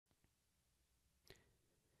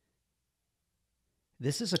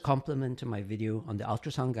This is a complement to my video on the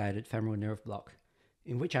ultrasound-guided femoral nerve block,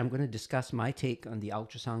 in which I'm going to discuss my take on the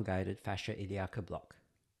ultrasound-guided fascia iliaca block.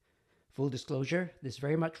 Full disclosure, this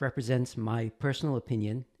very much represents my personal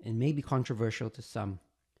opinion and may be controversial to some.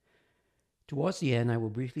 Towards the end, I will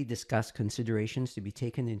briefly discuss considerations to be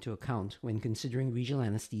taken into account when considering regional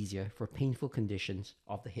anesthesia for painful conditions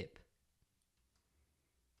of the hip.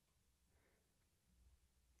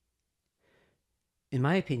 In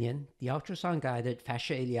my opinion, the ultrasound-guided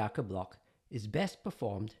fascia iliaca block is best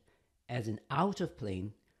performed as an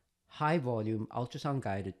out-of-plane, high-volume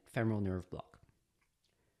ultrasound-guided femoral nerve block.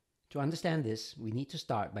 To understand this, we need to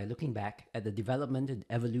start by looking back at the development and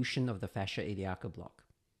evolution of the fascia iliaca block.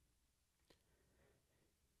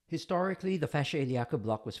 Historically, the fascia iliaca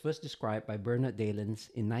block was first described by Bernard Dalens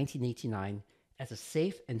in 1989 as a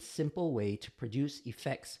safe and simple way to produce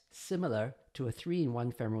effects similar to a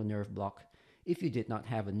 3-in-1 femoral nerve block if you did not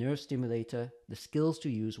have a nerve stimulator, the skills to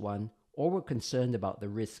use one, or were concerned about the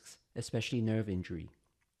risks, especially nerve injury.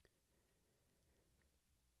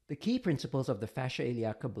 The key principles of the fascia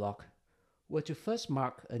iliaca block were to first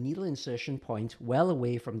mark a needle insertion point well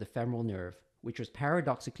away from the femoral nerve, which was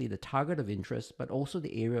paradoxically the target of interest but also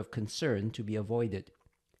the area of concern to be avoided.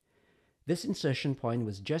 This insertion point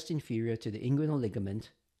was just inferior to the inguinal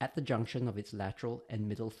ligament at the junction of its lateral and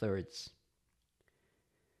middle thirds.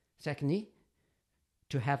 Secondly,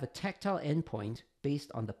 to have a tactile endpoint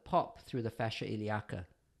based on the pop through the fascia iliaca.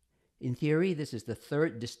 In theory, this is the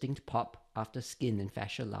third distinct pop after skin and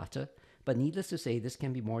fascia lata, but needless to say, this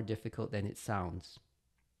can be more difficult than it sounds.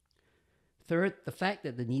 Third, the fact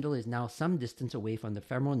that the needle is now some distance away from the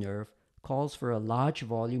femoral nerve calls for a large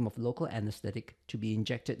volume of local anesthetic to be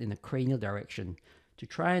injected in a cranial direction to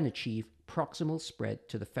try and achieve proximal spread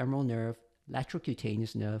to the femoral nerve, lateral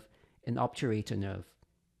cutaneous nerve, and obturator nerve.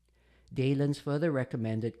 Dalens further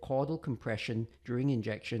recommended caudal compression during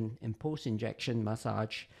injection and post-injection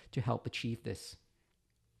massage to help achieve this.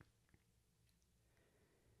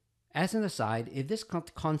 As an aside, if this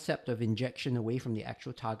concept of injection away from the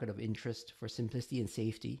actual target of interest for simplicity and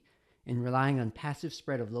safety, and relying on passive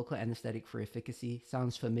spread of local anesthetic for efficacy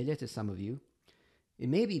sounds familiar to some of you, it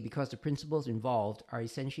may be because the principles involved are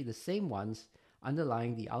essentially the same ones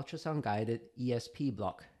underlying the ultrasound-guided ESP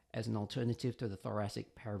block as an alternative to the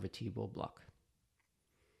thoracic paravertebral block.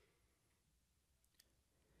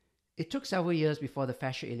 It took several years before the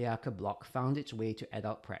fascia iliaca block found its way to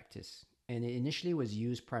adult practice, and it initially was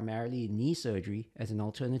used primarily in knee surgery as an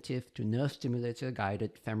alternative to nerve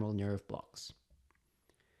stimulator-guided femoral nerve blocks.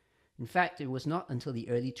 In fact, it was not until the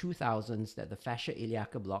early 2000s that the fascia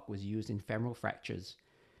iliaca block was used in femoral fractures,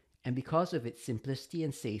 and because of its simplicity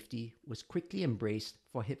and safety, was quickly embraced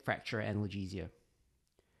for hip fracture analgesia.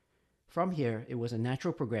 From here, it was a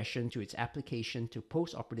natural progression to its application to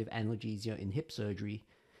post-operative analgesia in hip surgery,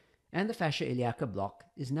 and the fascia iliaca block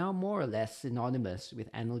is now more or less synonymous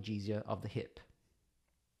with analgesia of the hip.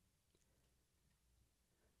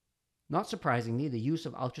 Not surprisingly, the use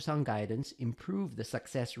of ultrasound guidance improved the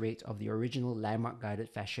success rate of the original landmark-guided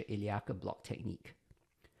fascia iliaca block technique.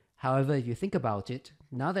 However, if you think about it,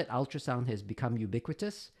 now that ultrasound has become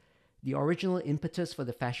ubiquitous, the original impetus for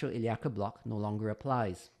the fascia iliaca block no longer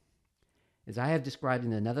applies. As I have described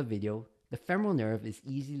in another video, the femoral nerve is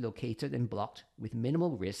easily located and blocked with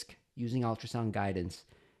minimal risk using ultrasound guidance,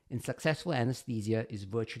 and successful anesthesia is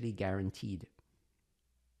virtually guaranteed.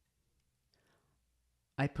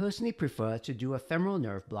 I personally prefer to do a femoral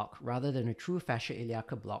nerve block rather than a true fascia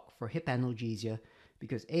iliaca block for hip analgesia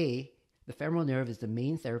because A, the femoral nerve is the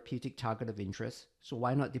main therapeutic target of interest, so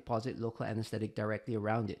why not deposit local anesthetic directly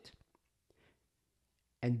around it?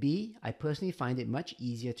 And B, I personally find it much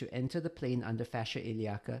easier to enter the plane under fascia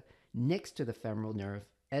iliaca next to the femoral nerve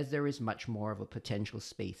as there is much more of a potential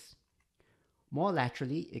space. More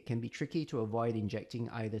laterally, it can be tricky to avoid injecting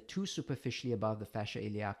either too superficially above the fascia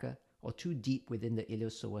iliaca or too deep within the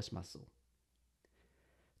iliopsoas muscle.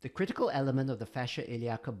 The critical element of the fascia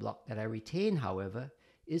iliaca block that I retain, however,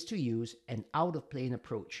 is to use an out-of-plane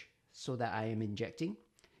approach so that I am injecting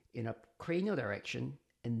in a cranial direction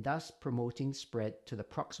and thus promoting spread to the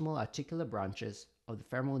proximal articular branches of the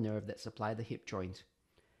femoral nerve that supply the hip joint,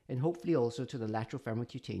 and hopefully also to the lateral femoral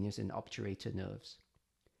cutaneous and obturator nerves.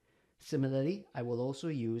 Similarly, I will also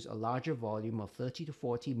use a larger volume of 30 to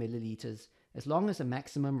 40 milliliters as long as the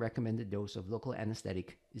maximum recommended dose of local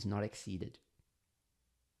anesthetic is not exceeded.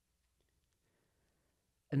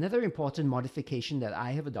 Another important modification that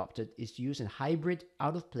I have adopted is to use a hybrid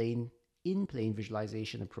out-of-plane, in-plane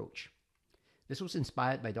visualization approach. This was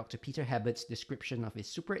inspired by Dr. Peter Hebbert's description of his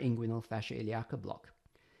supra-inguinal fascia iliaca block,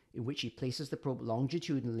 in which he places the probe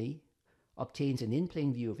longitudinally, obtains an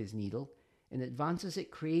in-plane view of his needle, and advances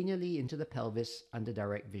it cranially into the pelvis under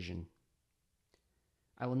direct vision.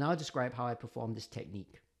 I will now describe how I perform this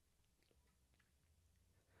technique.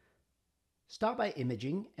 Start by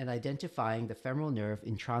imaging and identifying the femoral nerve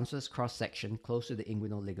in transverse cross-section close to the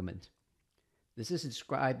inguinal ligament. This is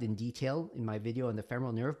described in detail in my video on the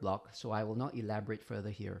femoral nerve block, so I will not elaborate further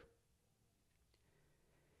here.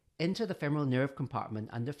 Enter the femoral nerve compartment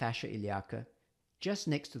under fascia iliaca, just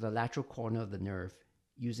next to the lateral corner of the nerve,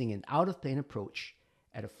 using an out-of-plane approach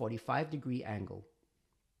at a 45-degree angle.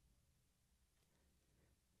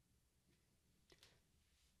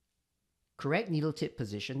 Correct needle tip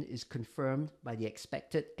position is confirmed by the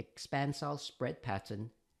expected expansile spread pattern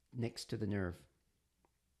next to the nerve.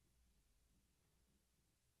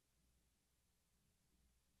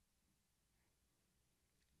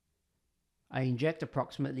 I inject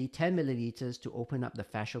approximately 10 milliliters to open up the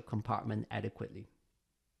fascial compartment adequately.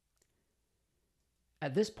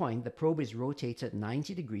 At this point, the probe is rotated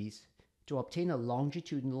 90 degrees to obtain a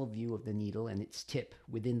longitudinal view of the needle and its tip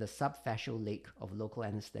within the subfascial lake of local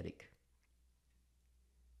anesthetic.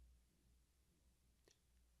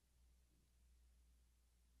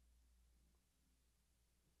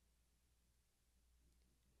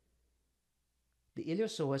 The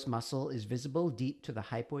iliopsoas muscle is visible deep to the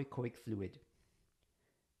hypoechoic fluid.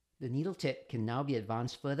 The needle tip can now be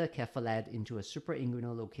advanced further cephalated into a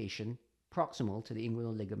supra-inguinal location proximal to the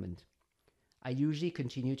inguinal ligament. I usually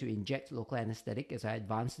continue to inject local anesthetic as I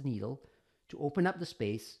advance the needle to open up the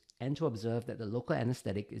space and to observe that the local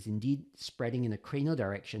anesthetic is indeed spreading in a cranial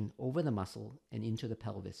direction over the muscle and into the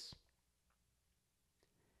pelvis.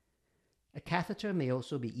 A catheter may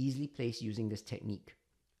also be easily placed using this technique.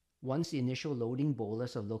 Once the initial loading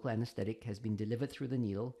bolus of local anesthetic has been delivered through the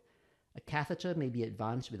needle, a catheter may be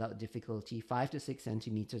advanced without difficulty 5 to 6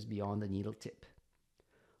 centimeters beyond the needle tip.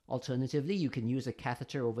 Alternatively, you can use a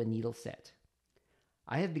catheter over needle set.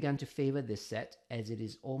 I have begun to favor this set as it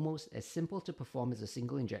is almost as simple to perform as a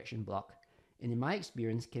single injection block, and in my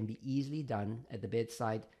experience can be easily done at the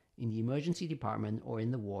bedside, in the emergency department, or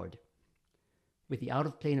in the ward. With the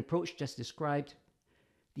out-of-plane approach just described,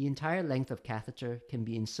 the entire length of catheter can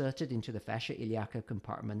be inserted into the fascia iliaca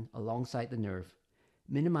compartment alongside the nerve,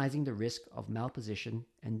 minimizing the risk of malposition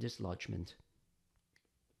and dislodgement.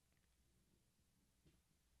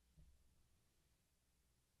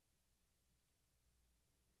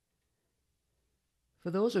 For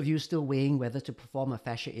those of you still weighing whether to perform a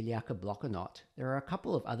fascia iliaca block or not, there are a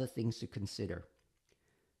couple of other things to consider.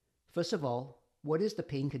 First of all, what is the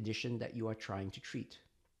pain condition that you are trying to treat?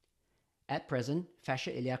 At present,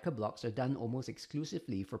 fascia iliaca blocks are done almost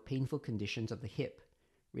exclusively for painful conditions of the hip,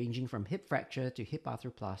 ranging from hip fracture to hip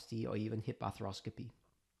arthroplasty or even hip arthroscopy.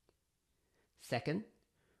 Second,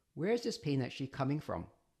 where is this pain actually coming from?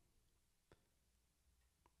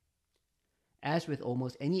 As with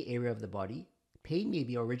almost any area of the body, pain may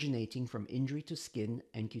be originating from injury to skin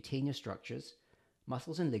and cutaneous structures,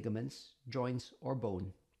 muscles and ligaments, joints, or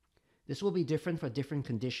bone. This will be different for different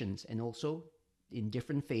conditions and also in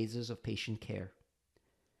different phases of patient care.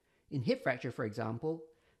 In hip fracture, for example,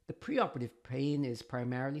 the preoperative pain is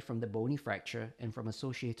primarily from the bony fracture and from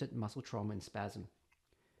associated muscle trauma and spasm.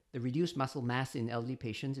 The reduced muscle mass in elderly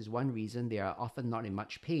patients is one reason they are often not in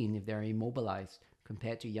much pain if they are immobilized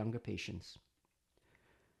compared to younger patients.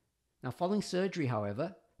 Now, following surgery,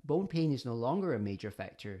 however, bone pain is no longer a major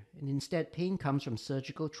factor, and instead pain comes from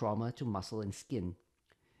surgical trauma to muscle and skin.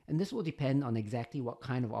 And this will depend on exactly what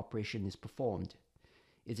kind of operation is performed.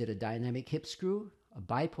 Is it a dynamic hip screw, a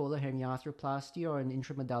bipolar hemiarthroplasty, or an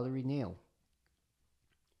intramedullary nail?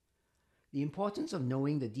 The importance of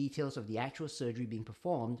knowing the details of the actual surgery being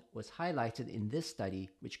performed was highlighted in this study,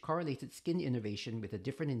 which correlated skin innervation with the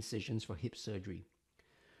different incisions for hip surgery.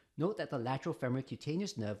 Note that the lateral femoral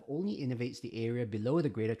cutaneous nerve only innervates the area below the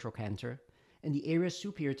greater trochanter, and the area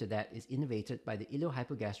superior to that is innervated by the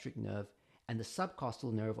iliohypogastric nerve and the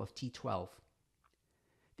subcostal nerve of T12.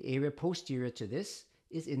 The area posterior to this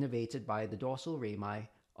is innervated by the dorsal rami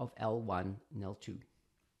of L1 and L2.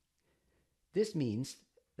 This means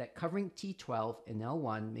that covering T12 and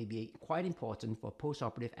L1 may be quite important for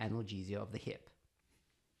postoperative analgesia of the hip.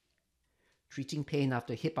 Treating pain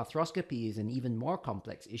after hip arthroscopy is an even more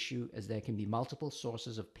complex issue, as there can be multiple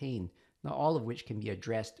sources of pain, not all of which can be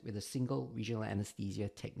addressed with a single regional anesthesia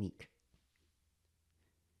technique.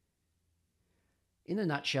 In a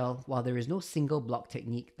nutshell, while there is no single block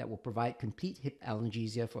technique that will provide complete hip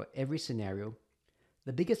analgesia for every scenario,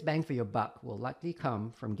 the biggest bang for your buck will likely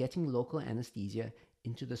come from getting local anesthesia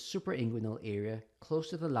into the supra-inguinal area close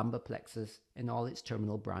to the lumbar plexus and all its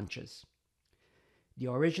terminal branches. The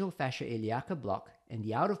original fascia iliaca block and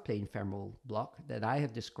the out-of-plane femoral block that I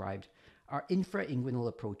have described are infrainguinal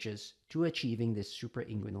approaches to achieving this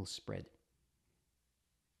suprainguinal spread.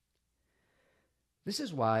 This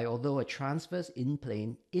is why, although a transverse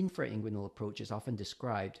in-plane infrainguinal approach is often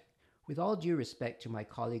described, with all due respect to my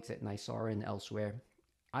colleagues at Nysora and elsewhere,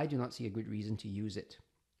 I do not see a good reason to use it.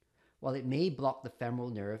 While it may block the femoral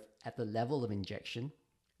nerve at the level of injection,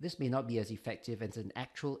 this may not be as effective as an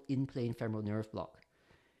actual in-plane femoral nerve block.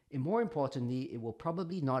 And more importantly, it will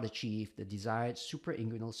probably not achieve the desired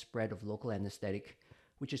suprainguinal spread of local anesthetic,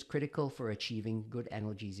 which is critical for achieving good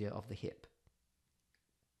analgesia of the hip.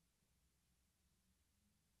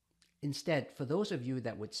 Instead, for those of you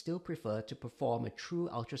that would still prefer to perform a true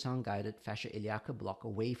ultrasound-guided fascia iliaca block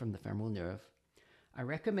away from the femoral nerve, I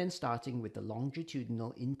recommend starting with the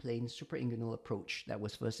longitudinal in-plane suprainguinal approach that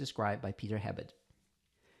was first described by Peter Hebert.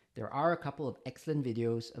 There are a couple of excellent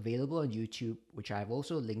videos available on YouTube, which I have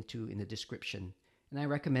also linked to in the description, and I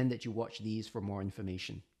recommend that you watch these for more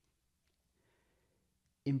information.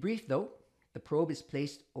 In brief though, the probe is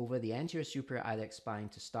placed over the anterior superior iliac spine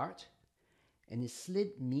to start, and is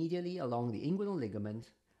slid medially along the inguinal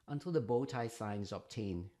ligament until the bow tie sign is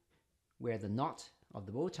obtained, where the knot of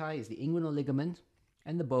the bow tie is the inguinal ligament,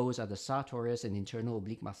 and the bows are the sartorius and internal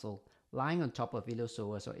oblique muscle lying on top of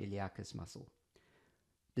iliopsoas or iliacus muscle.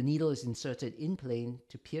 The needle is inserted in plane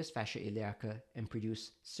to pierce fascia iliaca and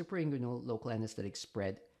produce suprainguinal local anesthetic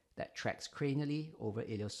spread that tracks cranially over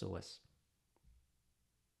iliopsoas.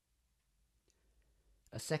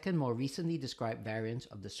 A second, more recently described variant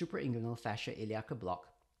of the suprainguinal fascia iliaca block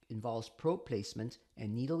involves probe placement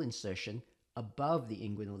and needle insertion above the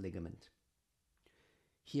inguinal ligament.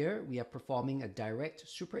 Here, we are performing a direct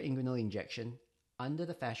suprainguinal injection under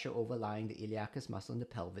the fascia overlying the iliacus muscle in the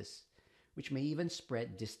pelvis, which may even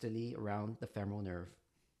spread distally around the femoral nerve.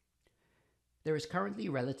 There is currently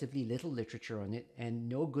relatively little literature on it and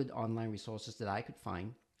no good online resources that I could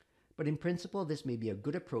find, but in principle this may be a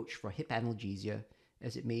good approach for hip analgesia,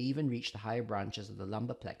 as it may even reach the higher branches of the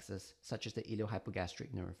lumbar plexus, such as the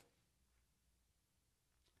iliohypogastric nerve.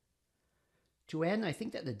 To end, I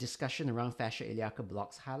think that the discussion around fascia iliaca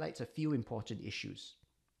blocks highlights a few important issues.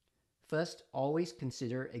 First, always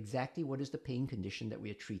consider exactly what is the pain condition that we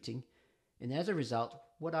are treating, and as a result,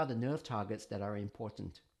 what are the nerve targets that are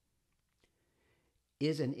important?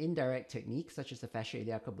 Is an indirect technique such as the fascia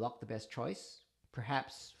iliaca block the best choice?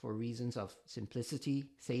 Perhaps for reasons of simplicity,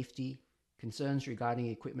 safety, concerns regarding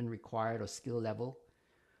equipment required or skill level,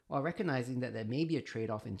 while recognizing that there may be a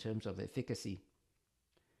trade-off in terms of efficacy.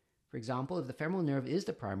 For example, if the femoral nerve is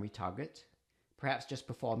the primary target, perhaps just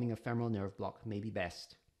performing a femoral nerve block may be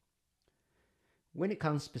best. When it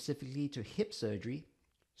comes specifically to hip surgery,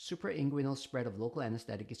 suprainguinal spread of local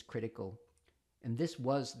anesthetic is critical, and this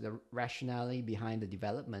was the rationale behind the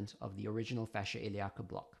development of the original fascia iliaca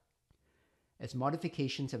block. As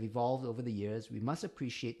modifications have evolved over the years, we must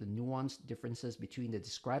appreciate the nuanced differences between the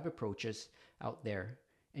described approaches out there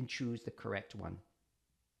and choose the correct one.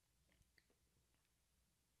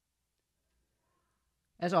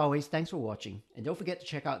 As always, thanks for watching, and don't forget to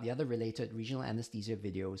check out the other related regional anesthesia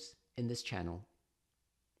videos in this channel.